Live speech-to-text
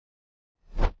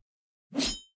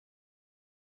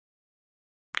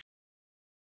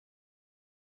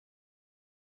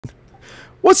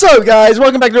What's up, guys?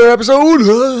 Welcome back to another episode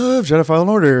of Jedi Fallen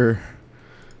Order.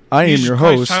 I am your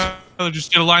host. Tyler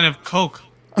just did a line of Coke.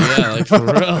 Yeah, like for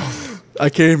real. I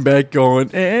came back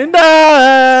going, and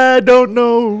I don't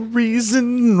know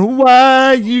reason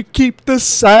why you keep the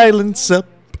silence up.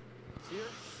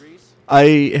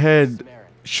 I had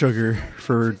sugar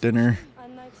for dinner.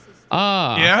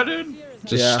 Yeah, dude.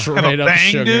 Just Have straight a up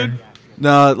bang, sugar. dude.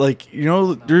 Nah, like, you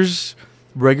know, there's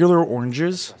regular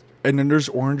oranges, and then there's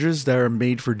oranges that are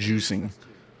made for juicing.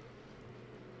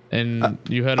 And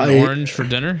you had an orange for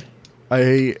dinner?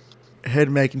 I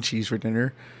had mac and cheese for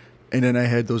dinner, and then I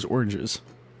had those oranges.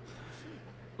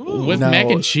 Ooh. With mac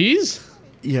and cheese?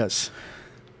 Yes.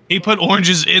 He put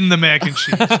oranges in the mac and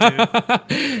cheese,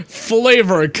 dude.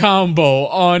 Flavor combo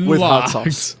unlocked. With hot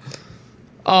sauce.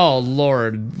 Oh,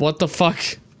 Lord. What the fuck?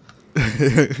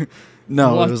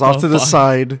 No, What it was off to the fuck?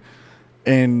 side,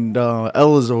 and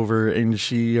Ella's over, and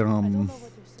she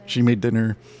made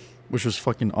dinner, which was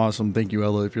fucking awesome. Thank you,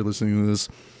 Ella, if you're listening to this.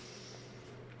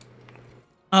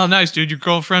 Oh, nice, dude. Your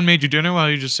girlfriend made you dinner while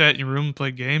you just sat in your room and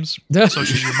played games? So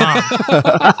she's your mom.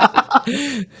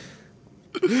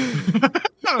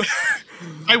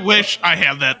 I wish I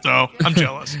had that, though. I'm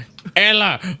jealous.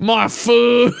 Ella, more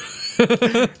food.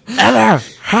 Ella,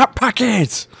 hot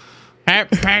pockets. Hot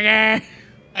pocket.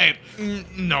 Hey,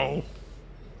 no.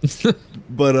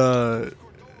 But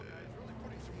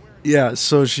yeah.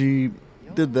 So she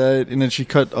did that, and then she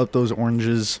cut up those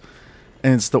oranges,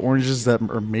 and it's the oranges that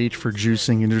are made for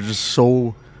juicing, and they're just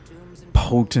so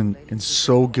potent and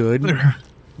so good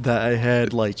that I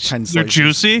had like 10 slices. They're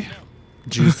juicy?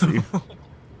 Juicy.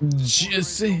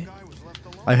 Juicy.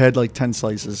 I had like 10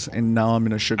 slices, and now I'm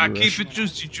in a sugar I rush. keep it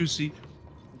juicy.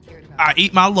 I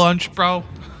eat my lunch, bro.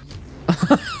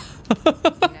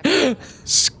 Scotty!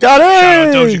 Shout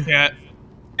out Doja Cat.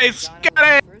 Hey,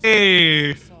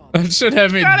 Scotty! That should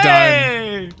have me done.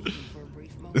 Scotty!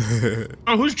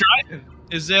 Oh, who's driving?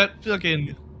 Is that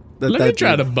fucking... Let me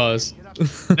try to buzz.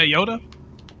 that Yoda?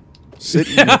 Sit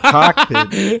in the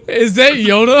cockpit. Is that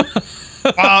Yoda?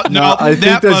 No, I think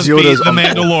that that's must be Yoda's the uncle.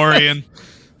 Mandalorian.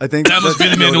 I think That must be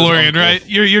the Yoda's Mandalorian, uncle. right?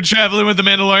 You're traveling with the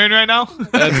Mandalorian right now?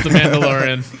 That's the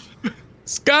Mandalorian.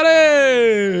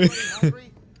 Scotty!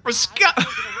 Scott!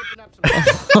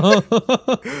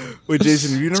 Wait,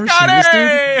 Jason, have you never seen this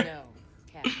dude?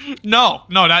 Scotty! No,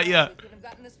 not yet.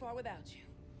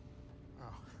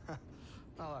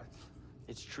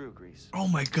 It's true, Grease. Oh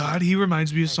my god, he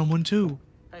reminds me of someone too.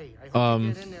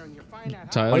 Tyler?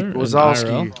 Mike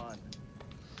Wazowski. IRL?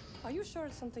 Are you sure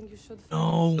it's something you should?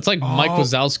 No. It's like Mike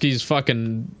Wazowski's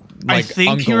fucking like I think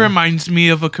uncle. he reminds me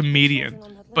of a comedian,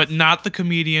 but not the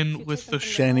comedian with the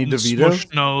Danny DeVito? smush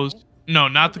nose. No,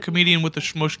 not the comedian with the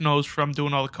smush nose from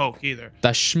doing all the coke either. The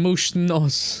schmoosh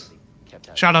nose.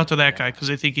 Shout out to that guy because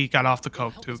I think he got off the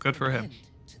coke too. Good for him.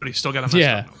 But he still got a mess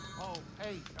Yeah. up. Oh,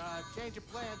 hey, change of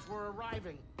plans. We're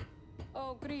arriving.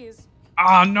 Oh, Grease.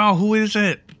 Ah, no, who is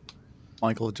it?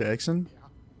 Michael Jackson?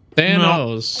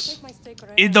 Thanos. Take my steak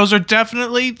around. Those are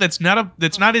definitely that's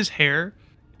not his hair.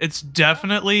 It's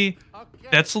definitely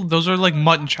those are like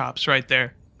mutton chops right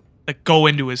there that go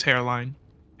into his hairline.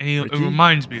 And it Ricky?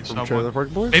 reminds me of From someone. Trailer Park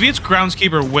Boys? Maybe it's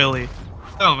groundskeeper Willie.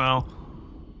 I don't know.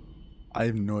 I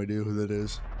have no idea who that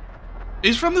is.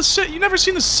 He's from you never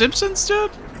seen The Simpsons, dude?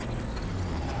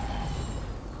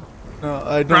 No,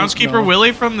 I don't Groundskeeper know.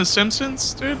 Willie from The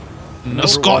Simpsons, dude? No, The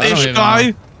Scottish I don't even guy?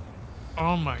 know.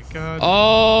 Oh my god.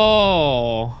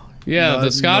 Oh. Yeah, No, I the have no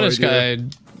Scottish guy. idea.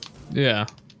 Yeah.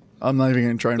 I'm not even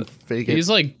gonna try and fake it. He's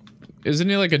like, isn't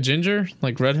he like a ginger?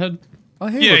 Like redhead? Oh,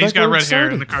 hey, Yeah, we're he's back got where we red hair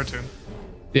in started. the cartoon.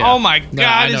 Yeah. Oh my No,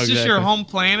 I god, know is this your exactly. home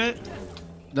planet?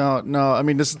 No, I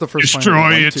mean, this is the first Destroy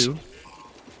planet we it. went to.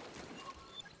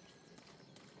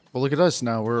 Well, look at us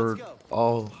now. We're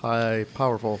all high,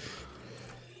 powerful.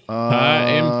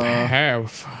 I am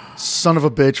powerful. Son of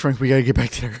a bitch, Frank, we gotta get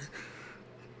back there.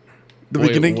 The Wait,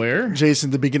 beginning, where?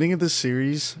 Jason, the beginning of this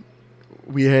series,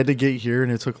 we had to get here,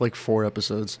 and it took like 4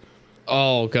 episodes.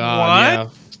 Oh god.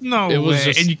 What? Yeah. No It was way.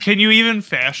 just- And can you even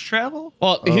fast travel?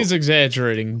 Well, he's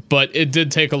exaggerating, but it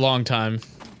did take a long time.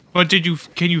 But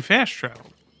can you fast travel?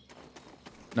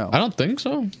 No, I don't think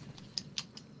so.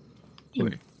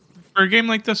 Really? For a game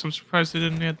like this, I'm surprised they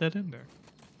didn't add that in there.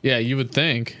 Yeah, you would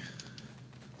think.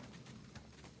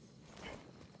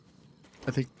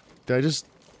 I think, did I just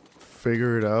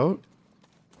figure it out?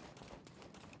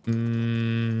 I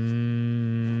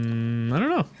don't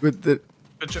know. With the,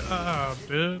 Good job,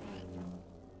 dude.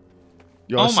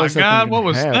 yo, I Oh my sliced that god, thing in what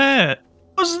was half. that?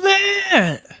 What was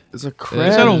that? It's a crab.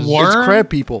 Is that a It's worm? crab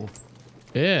people.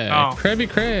 Yeah, Oh. Krabby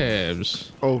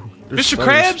Krabs. Oh, there's Mr.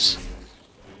 spiders. Krabs?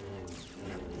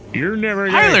 You're never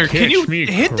gonna Tyler, catch can you me,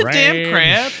 hit the damn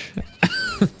crab?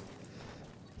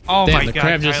 Oh Damn, my the god,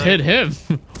 crab just Tyler. hit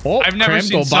him. Oh, I've never crab,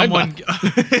 seen go someone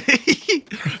bye-bye.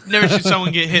 never seen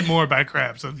someone get hit more by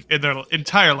crabs in their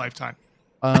entire lifetime.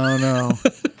 I don't know.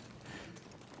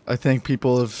 I think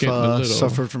people have Getting a little-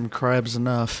 suffered from crabs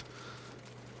enough.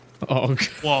 Oh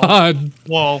Whoa. god.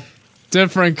 Whoa.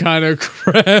 Different kind of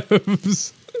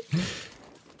crabs.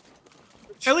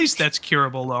 At least that's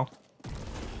curable though.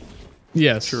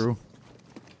 Yes. True.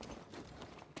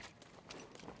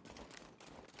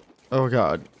 Oh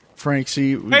god, Frank,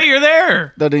 see, Hey, you're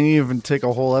there. that didn't even take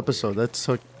a whole episode. That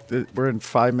took. We're in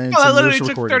 5 minutes. Oh, that into literally this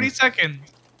took recording. 30 seconds.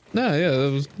 No, yeah,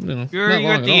 that was, you know, You're not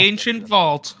long at the at all. ancient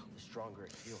vault. Stronger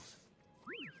it feels.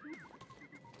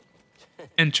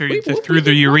 Enter through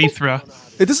the urethra.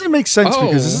 It doesn't make sense because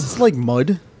Oh. this is like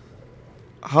mud.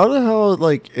 How the hell,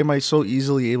 like, am I so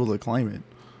easily able to climb it?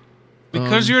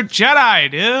 Because you're a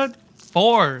Jedi, dude.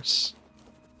 Force.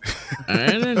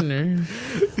 I don't know.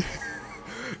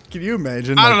 Can you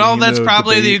imagine? I don't like, know. in That's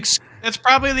probably debate? that's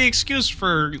probably the excuse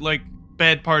for like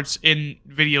bad parts in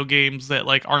video games that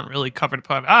like aren't really covered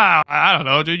upon. I don't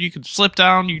know, dude. You can slip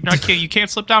down. You can't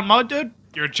slip down mud, dude.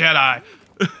 You're a Jedi.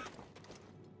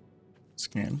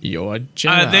 Scan. You're a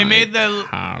Jedi. They made the.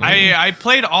 Harry. I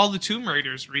played all the Tomb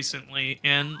Raiders recently,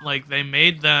 and like they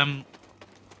made them,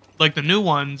 like the new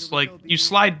ones, like you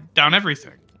slide down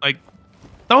everything. Like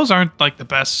those aren't like the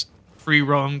best free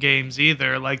roam games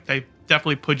either. Like they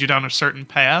definitely put you down a certain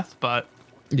path, but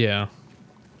Yeah.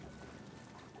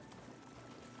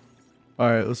 All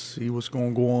right, let's see what's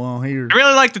going to go on here. I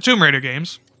really like the Tomb Raider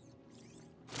games.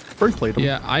 Frank played them.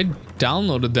 Yeah, I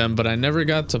downloaded them, but I never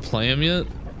got to play them yet.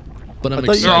 But I'm I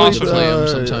thought you excited played, to play them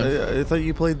sometime. I thought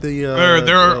you played the.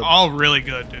 They're all really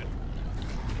good, dude.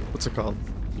 What's it called?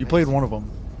 You played one of them.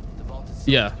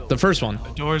 Yeah, the first one.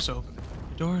 The door's open.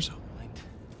 The door's open.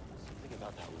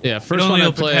 Yeah, first only one I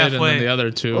opened played, and halfway. then the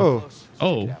other two. Oh,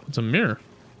 Oh, it's a mirror.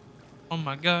 Oh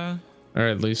my god. Or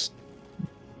at least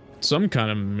some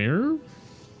kind of mirror.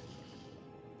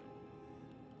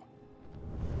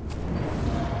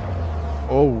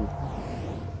 oh,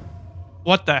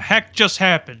 What the heck just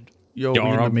happened? yo, You're we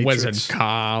in a the Matrix. wizard,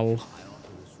 Carl.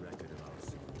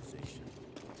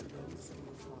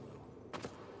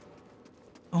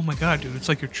 Oh my god, dude. It's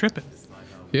like you're tripping.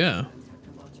 Yeah.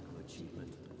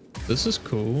 This is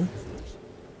cool.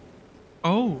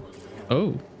 Oh.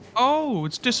 Oh. Oh,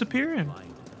 it's disappearing.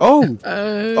 Oh,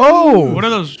 Oh. What are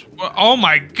those? Oh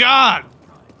my god.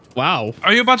 Wow.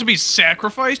 Are you about to be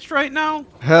sacrificed right now?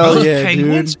 hell Are those yeah,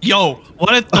 penguins? dude! Yo,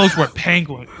 what if those were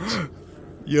penguins?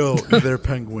 Yo, they're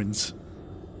penguins.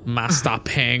 Master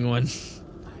Penguin.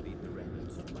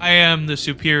 I am the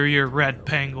superior red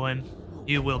penguin.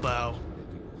 You will bow.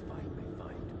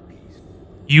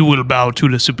 You will bow to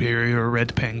the superior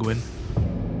red penguin.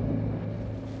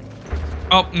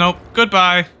 Oh, nope.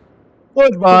 Goodbye.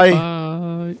 Goodbye.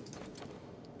 Bye.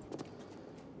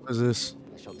 What is this?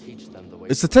 I shall teach them the way.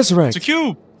 It's the Tesseract. It's a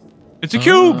cube. It's a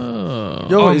cube. Oh.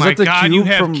 Yo, Oh is my that the God, cube you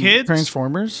have from kids?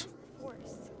 Transformers?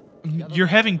 You're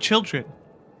having children.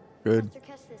 Good. Master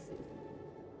Kestis, do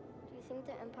you think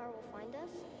the Empire will find us?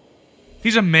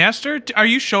 He's a master? Are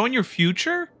you showing your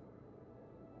future?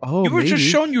 Oh, You were just maybe.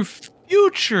 showing your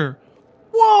future.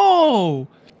 Whoa.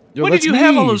 Yo, When did that's you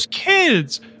have all me. those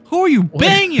kids? Who are you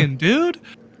banging, dude?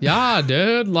 Yeah,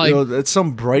 dude. Like, Yo, that's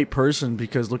some bright person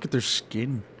because look at their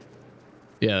skin.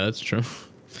 yeah, that's true.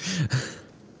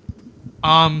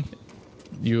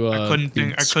 You I couldn't think-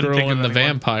 you I couldn't think scroll of in the anyone.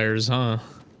 vampires, huh?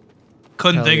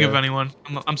 Couldn't Hell think of yeah. anyone.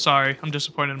 I'm sorry. I'm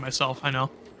disappointed in myself. I know.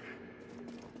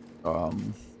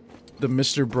 The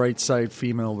Mr. Brightside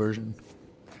female version.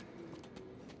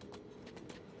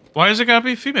 Why is it gotta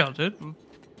be female, dude?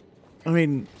 I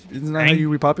mean, isn't that how Bang- you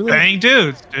repopulate? Bang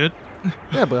dudes, dude.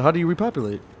 Yeah, but how do you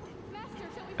repopulate?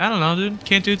 I don't know, dude.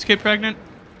 Can't dudes get pregnant?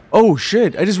 Oh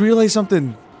shit! I just realized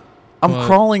something. I'm What?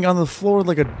 crawling on the floor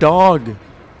like a dog.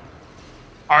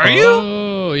 Are you?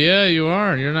 Oh, yeah, you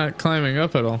are. You're not climbing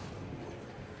up at all.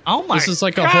 Oh my god. This is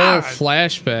like a whole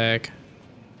flashback.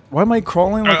 Why am I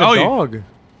crawling like Oh, a you- dog?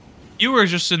 You were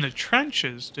just in the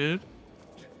trenches, dude.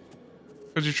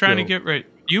 Because you're trying to Yo. get right.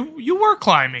 You were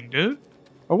climbing, dude.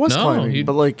 I was No, climbing, he-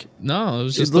 but like No, it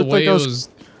was It just the looked like way I it was- was.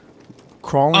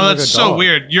 crawling Oh, like that's a so dog.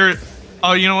 weird. You're.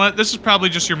 Oh, you know what? This is probably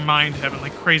just your mind having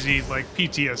like crazy like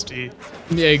PTSD.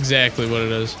 Yeah, exactly what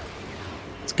it is.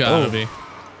 It's gotta Oh. be.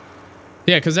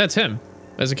 Yeah, because that's him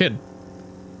as a kid.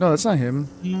 No, that's not him.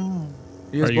 No.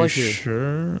 He has Are you black hair.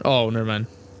 sure? Oh, never mind.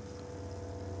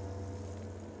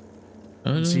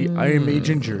 See, I am a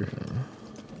ginger.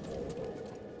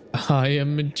 I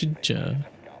am a ginger.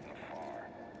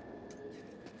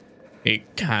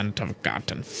 It can't have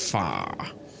gotten far.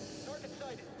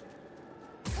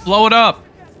 Blow it up.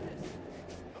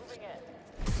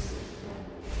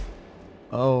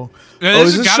 Oh. Yeah, Oh, this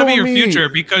is has this got to be showing your me- future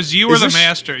because you were is the this-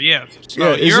 master. Yeah. So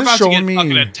Yeah, is you're this about to get showing me-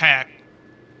 fucking attacked.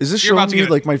 Is this You're about showing to me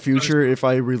get like my future if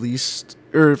I released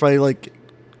or if I like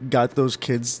got those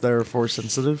kids that are force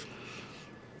sensitive?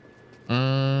 I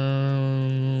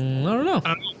don't know. I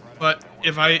don't know, but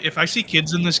if I see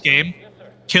kids in this game,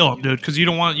 kill them, dude, because you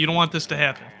don't want this to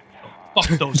happen. Fuck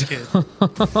those kids.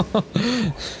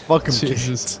 Fuck 'em, Jesus.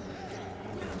 kids.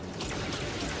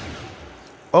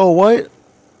 Oh, what?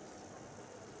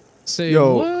 Say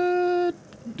Yo.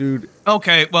 what? Dude,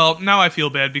 Okay, well now I feel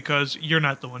bad because you're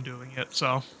not the one doing it.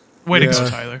 So, way to go, Yeah.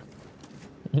 Tyler.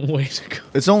 Way to go.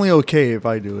 it's only okay if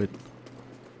I do it.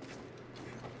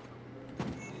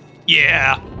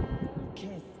 Yeah.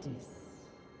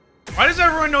 Why does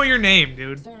everyone know your name,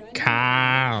 dude?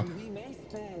 Cow.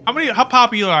 How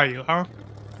popular are you, huh?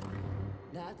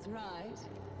 That's right.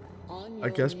 I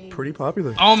guess pretty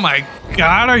popular. Oh my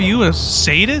god, are you a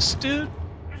sadist, dude?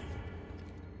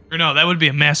 Or no, that would be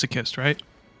a masochist, right?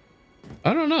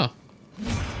 I don't know.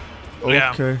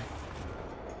 Yeah. Okay.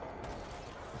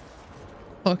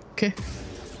 Okay.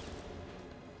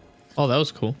 Oh, that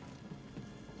was cool.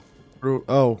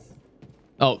 Oh.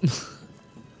 Oh.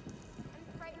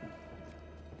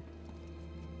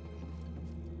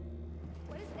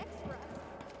 What is extra?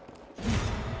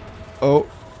 Oh.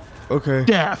 Okay.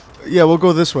 Death. Yeah, we'll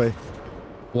go this way.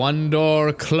 One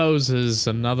door closes,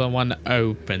 another one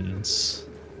opens.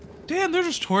 Damn, they're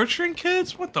just torturing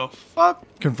kids? What the fuck?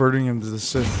 Converting him to the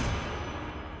Sith.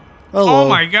 Hello. Oh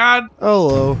my god.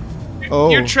 Hello. Oh.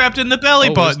 You're trapped in the belly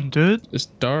Oh, button, dude. It's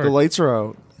dark. The lights are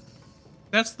out.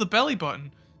 That's the belly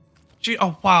button. Gee,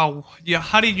 oh wow. Yeah,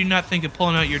 how did you not think of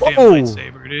pulling out your damn Whoa.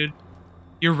 lightsaber, dude?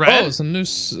 You're red. Oh, it's a new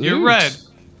suit. You're red.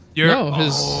 You're No,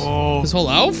 his whole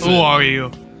outfit. Who are you?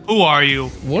 Who are you?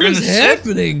 What You're is in the Sith?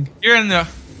 happening? You're in the.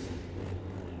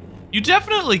 You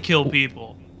definitely kill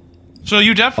people. So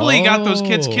you definitely got those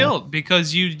kids Oh. killed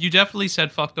because you definitely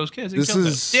said fuck those kids and This killed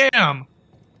is- them. Damn.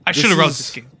 I this should have wrote is-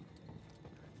 this game.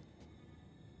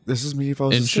 This is me if I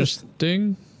was a Sith.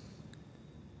 Interesting.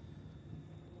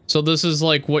 So this is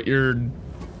like what your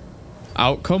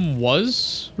outcome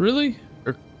was, really?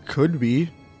 Or could be.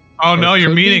 Oh no, you're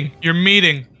could be. meeting. You're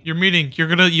meeting. You're meeting. You're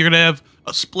gonna have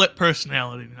a split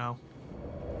personality now.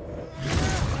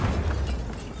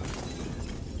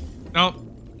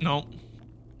 No.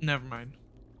 Never mind.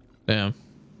 Damn.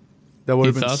 That would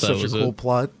have He been thought that such a was cool it.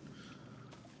 plot.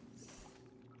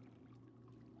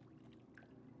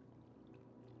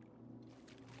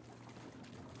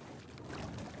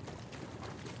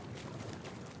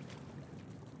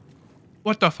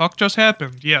 What the fuck just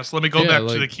happened? Yes, let me go Yeah, back to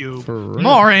like, the cube. for real.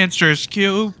 More answers,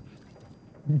 cube.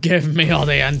 Give me all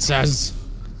the answers.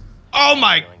 Oh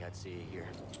my. Feeling I'd see you here.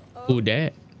 Who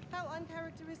dat? How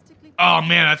uncharacteristically Oh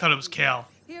man, I thought it was Cal.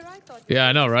 Here I thought Yeah,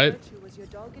 I know, right? virtue was your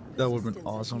dogged That would've been persistence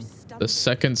as you awesome. stumbled The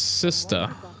second sister.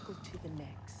 from one debacle to the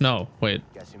next. No, wait.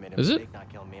 Guess you made a Is it? mistake not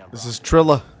killing me on This Broadway. is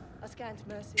Trilla. A scant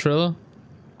mercy. Trilla?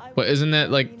 I But was isn't that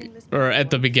a like, meaningless or at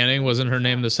the pawn beginning, wasn't her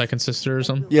name the second sister or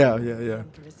something? Yeah. in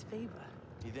Emperor's favor.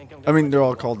 You think I'm I gonna mean, let they're you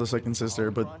all go? called the second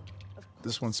sister, but Ron?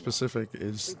 this one specific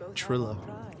is We both have Trilla. our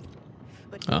pride.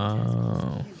 But yet, as we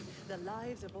Oh. view the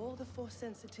lives of all the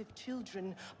force-sensitive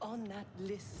children on that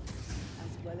list,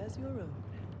 as well as your own.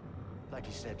 Like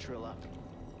you said, Trilla,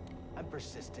 I'm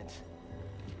persistent.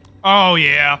 Oh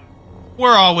yeah.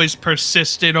 We're always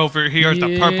persistent over here at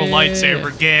the purple Yeah.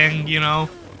 lightsaber gang, you know?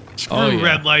 Screw Oh, yeah.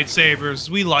 red lightsabers.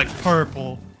 We like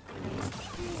purple.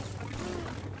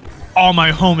 All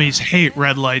my homies hate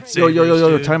red lightsabers.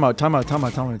 Yo, dude. time out.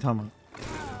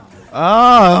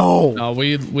 Ow! No,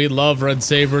 we love red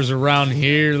sabers around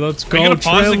here. Let's Are go, you gonna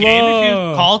pause the game if you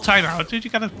Trilla. call timeout, dude?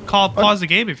 You gotta pause the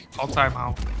game if you call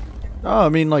timeout. Oh, I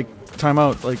mean, like, time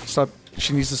out. Like, stop.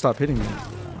 She needs to stop hitting me.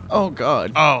 Oh,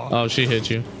 God. Oh. Oh, she hit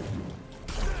you.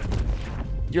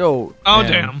 Yo. Oh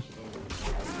Damn. damn.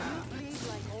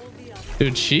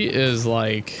 Dude, she is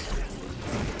like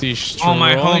All destroying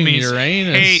my homies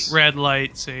Uranus. hate red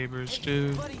lightsabers,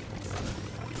 dude.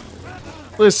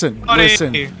 Listen. Buddy.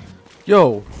 Listen.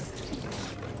 Yo.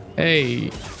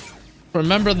 Hey,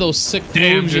 remember those sick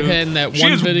Damn, moves you dude. had in that She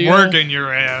one is video? working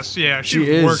your ass. Yeah, she's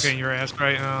She is. working your ass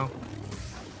right now.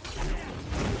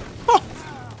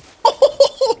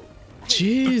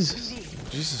 Jesus,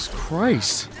 Jesus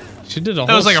Christ. she did a That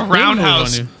whole was like a spin move on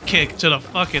roundhouse you. kick to the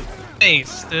fucking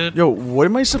face, dude. Yo, what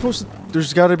am I supposed to...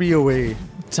 There's gotta be a way.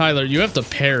 Tyler, you have to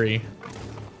parry.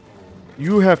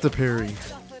 You have to parry.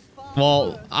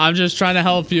 Well, I'm just trying to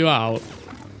help you out.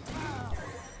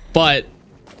 But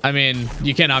I mean,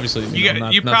 you can't obviously.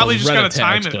 You probably those just red gotta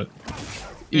time attacks, it. but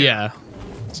yeah.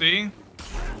 See?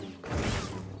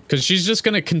 Because she's just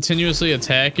gonna continuously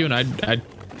attack you, and I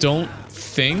don't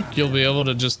think you'll be able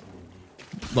to just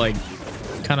like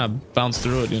kind of bounce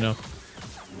through it, you know.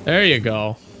 There you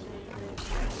go.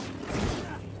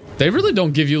 They really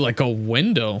don't give you like a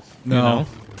window. No. You know?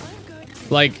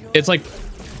 Like it's like,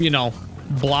 you know,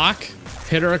 block,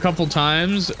 hit her a couple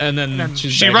times, and then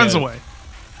she runs away.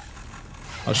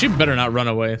 Oh, she better not run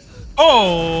away.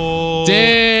 Oh.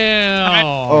 Damn.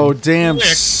 Oh, damn.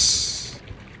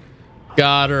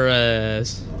 Got her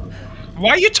ass. Why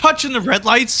are you touching the red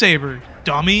lightsaber,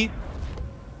 dummy?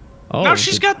 Oh, now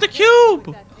she's got the cube.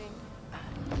 That thing.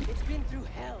 It's been through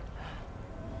hell.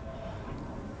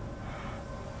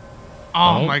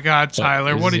 Oh my God,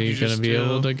 Tyler! What did you just do? Is he gonna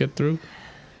be able to get through?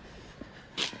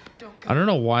 Don't go. I don't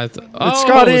know why. It's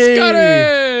Scotty!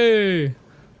 Scotty!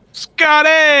 Scotty!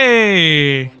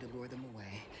 I'm going to lure them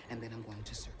away, and then I'm going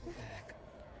to circle back.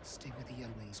 Stay with the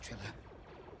younglings, Trilla.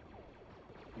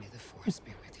 May the Force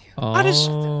be with you. How does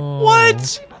Oh.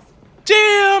 what?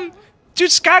 Damn,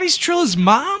 dude! Scotty's Trilla's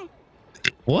mom.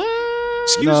 What?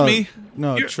 Excuse me.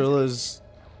 No, You're- Trilla's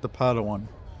the Padawan.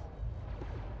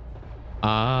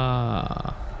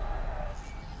 Ah.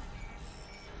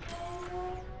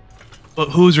 But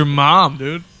who's her mom,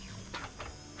 dude?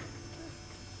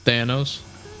 Thanos.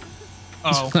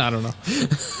 Oh. I don't know.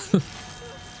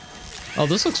 Oh,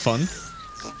 this looks fun.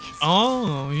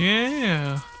 Oh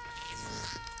yeah.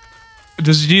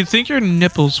 Do you think your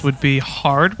nipples would be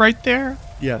hard right there,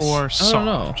 Yes. or I soft? don't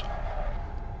know.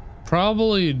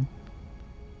 Probably.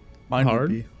 Mine hard.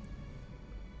 would be.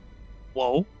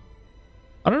 Whoa.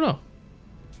 I don't know.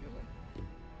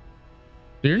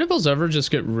 Do your nipples ever just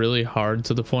get really hard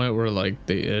to the point where like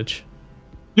they itch?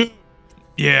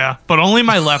 Yeah, but only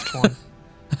my left one.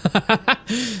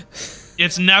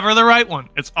 It's never the right one.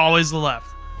 It's always the left.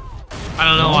 I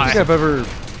don't know I don't think why. I've ever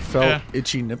felt Yeah.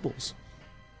 itchy nipples.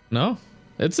 No,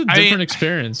 it's a I different mean,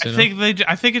 experience. You I know? think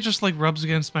I think it just like rubs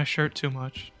against my shirt too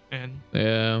much, and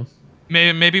Yeah.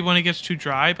 maybe when it gets too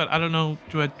dry. But I don't know.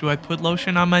 Do I put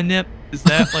lotion on my nip? Is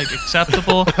that like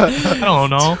acceptable? I don't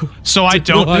know. So I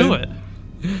don't do it.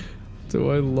 Do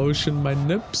I lotion my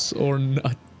nips or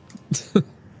not?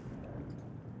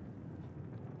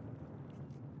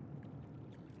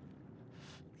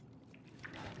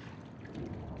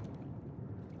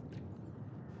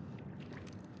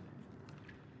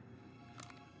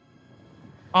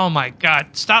 Oh my God!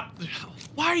 Stop!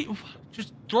 Why are you?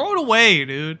 Just throw it away,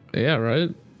 dude. Yeah,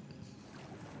 right.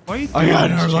 Why are you? I got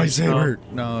doing another this to lightsaber.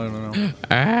 yourself? No.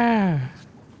 Ah.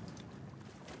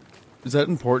 Is that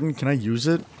important? Can I use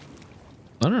it?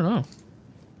 I don't know.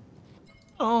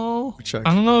 Oh, Check.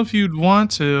 I don't know if you'd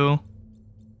want to.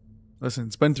 Listen,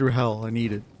 it's been through hell. I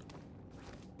need it.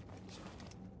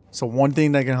 So one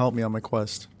thing that can help me on my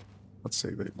quest. Let's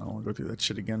save it. I don't want to go through that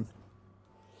shit again.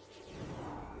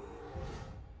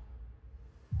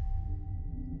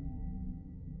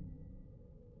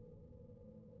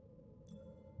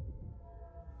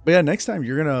 But yeah, next time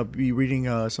you're gonna be reading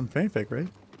some fanfic, right?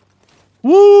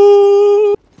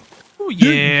 Woo!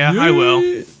 Yeah, I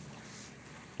will.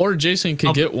 Or Jason can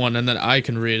I'll- get one and then I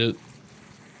can read it.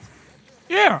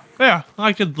 Yeah,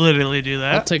 I could literally do I'll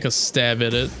that. take a stab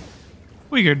at it.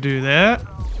 We could do that.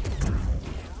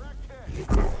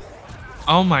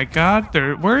 Oh my God!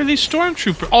 Where are these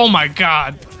stormtroopers? Oh my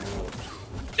God!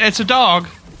 It's a dog.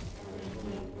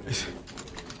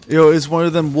 Yo, it's one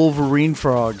of them Wolverine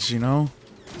frogs, you know?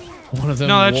 One of them.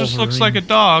 No, that just looks like a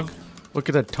dog. Look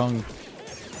at that tongue.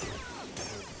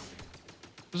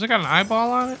 Does it got an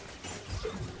eyeball on it?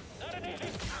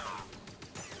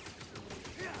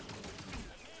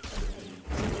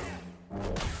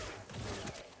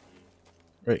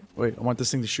 Wait, I want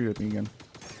this thing to shoot at me again.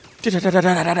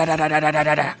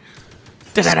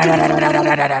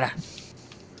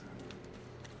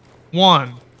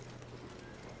 One.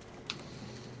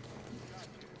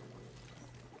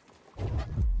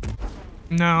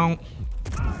 No.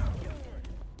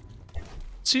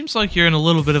 Seems like you're in a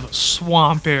little bit of a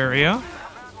swamp area.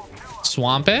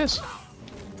 swamp ass.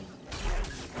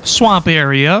 Swamp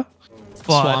area.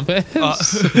 But, Swamp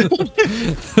ass.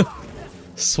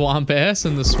 Swamp ass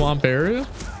in the swamp area.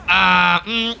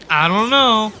 I don't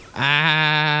know.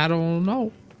 I don't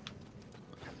know.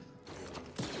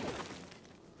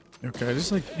 Okay, I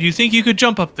just like... Do you think you could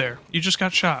jump up there? You just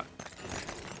got shot.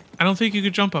 I don't think you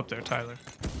could jump up there, Tyler.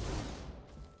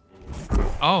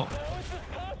 Oh.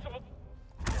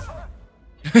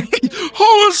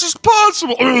 How is this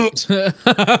possible?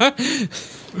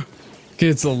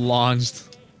 Gets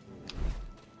launched.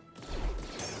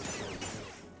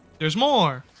 There's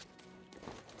more.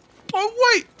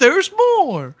 Oh wait, there's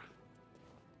more.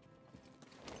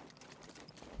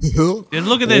 Dude,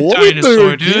 look at that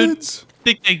dinosaur, dude. Kids?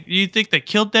 You think they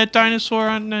killed that dinosaur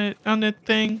on that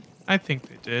thing? I think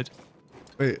they did.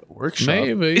 Wait, workshop?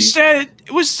 Maybe.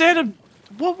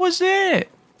 What was that?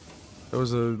 That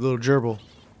was a little gerbil.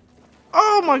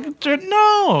 Oh my god,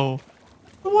 no.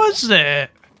 What was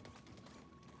that?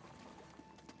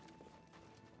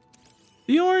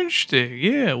 The orange thing,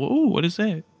 yeah. Ooh, what is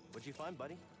that? What'd you find,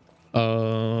 buddy?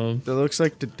 That looks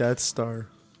like the Death Star.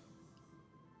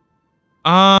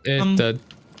 It's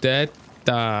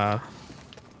the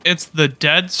It's the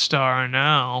Dead Star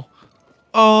now.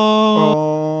 Oh.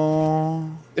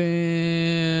 Oh.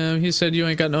 Damn, he said you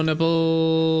ain't got no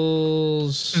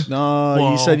nipples. No,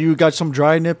 Whoa. you said you got some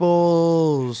dry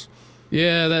nipples.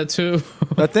 Yeah, that too.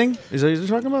 That thing? Is that what you're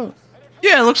talking about?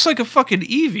 Yeah, it looks like a fucking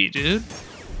Eevee, dude.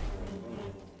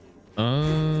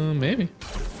 Maybe.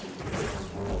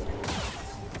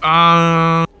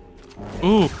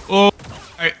 Ooh. Oh.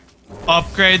 Alright.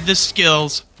 Upgrade the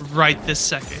skills right this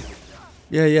second.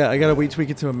 Yeah, I gotta wait till we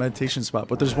get to a meditation spot.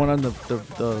 But there's one on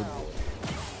the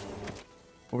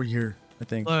over here, I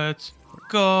think. Let's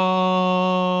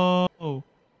go.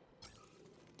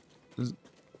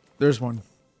 There's one.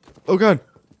 Oh god.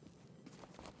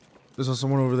 There's also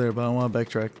one over there, but I don't want to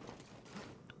backtrack.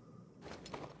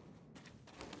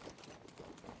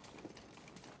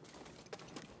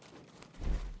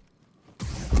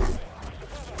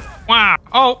 Wow.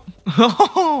 Oh.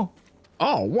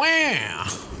 Oh, wow.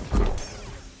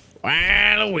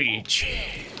 Wow, Luigi.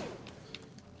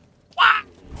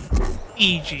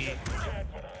 EG.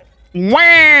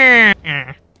 Wah.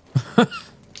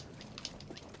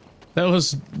 That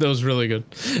was really good.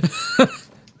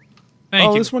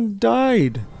 Thank you. This one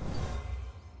died.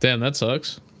 Damn, that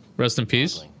sucks. Rest in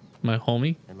peace, my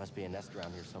homie. There must be a nest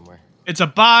around here somewhere. It's a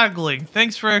bogling.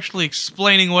 Thanks for actually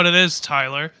explaining what it is,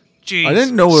 Tyler. Jeez. I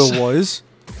didn't know what it was.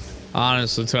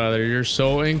 Honestly, Tyler, you're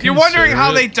so inconsiderate. You're wondering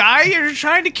how they die? You're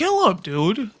trying to kill them,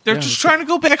 dude. They're just trying to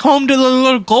go back home to the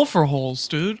little gopher holes,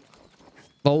 dude.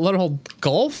 The little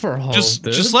golfer hole,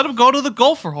 dude. Just let them go to the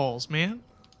gopher holes, man.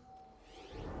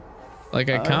 Like,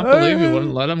 I can't believe you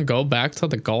wouldn't let him go back to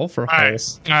the golfer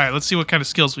holes. All right, let's see what kind of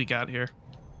skills we got here.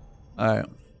 Alright.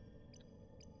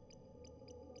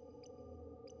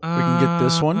 We can get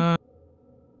this one.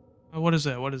 What is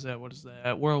that? What is that? What is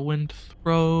that? Whirlwind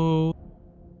throw.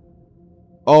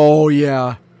 Oh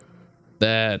yeah.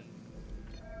 That.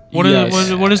 What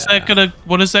is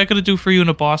that gonna do for you in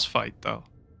a boss fight though?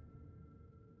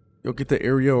 You'll get the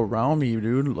area around me,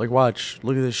 dude. Like, watch.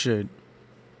 Look at this shit.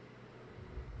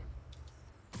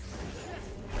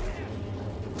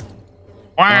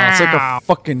 Wow. It's like a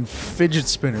fucking fidget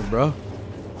spinner, bro.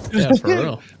 Yeah, for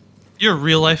real. You're a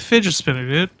real life fidget spinner,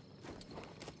 dude.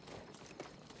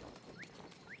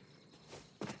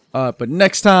 But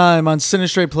next time on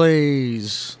Sinistre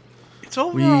Plays. It's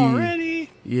over already.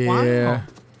 Yeah. Wow.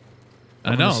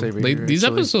 I know. save it here, These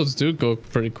actually. episodes do go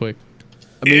pretty quick.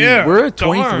 I mean, Yeah, we're at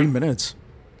 23 darn. minutes.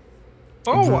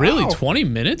 Oh, Really? wow. 20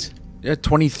 minutes? Yeah,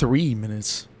 23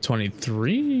 minutes.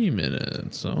 23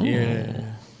 minutes. Oh.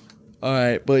 Yeah.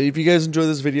 Alright, but if you guys enjoy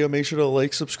this video, make sure to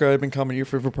like, subscribe, and comment your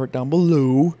favorite part down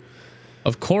below.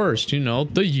 Of course, you know,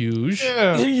 the huge.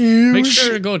 Yeah. Make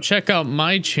sure to go check out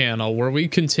my channel where we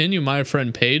continue my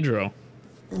friend Pedro.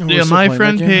 Yeah, my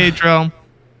friend Pedro,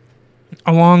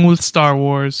 along with Star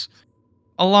Wars,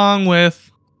 along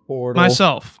with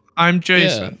myself. I'm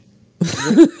Jason.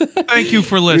 Thank you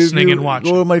for listening and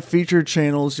watching. Go to my featured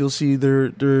channels. You'll see their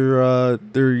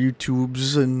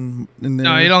YouTubes and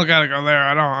No, you don't gotta go there.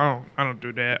 I don't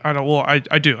do that. I don't. Well, I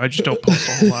do. I just don't post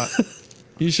a whole lot.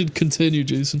 You should continue,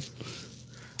 Jason.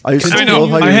 I know.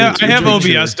 love how I have your OBS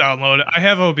picture- downloaded. I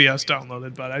have OBS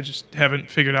downloaded, but I just haven't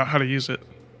figured out how to use it.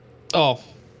 Oh,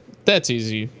 that's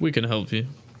easy. We can help you.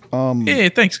 Yeah,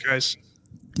 thanks, guys.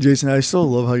 Jason, I still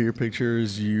love how your picture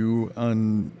is you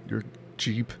on your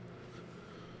Jeep.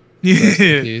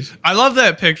 Yeah, I love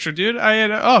that picture, dude.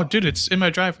 Dude, it's in my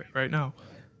driveway right now.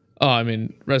 Oh, I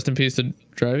mean, rest in peace to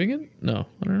driving it? No,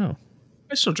 I don't know.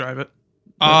 I still drive it.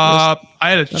 I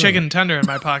had a chicken tender in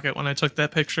my pocket when I took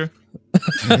that picture.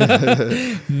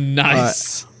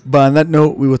 Nice. But on that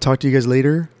note, we will talk to you guys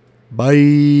later.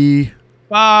 Bye.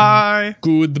 Bye.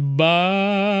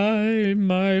 Goodbye,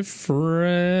 my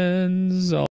friends.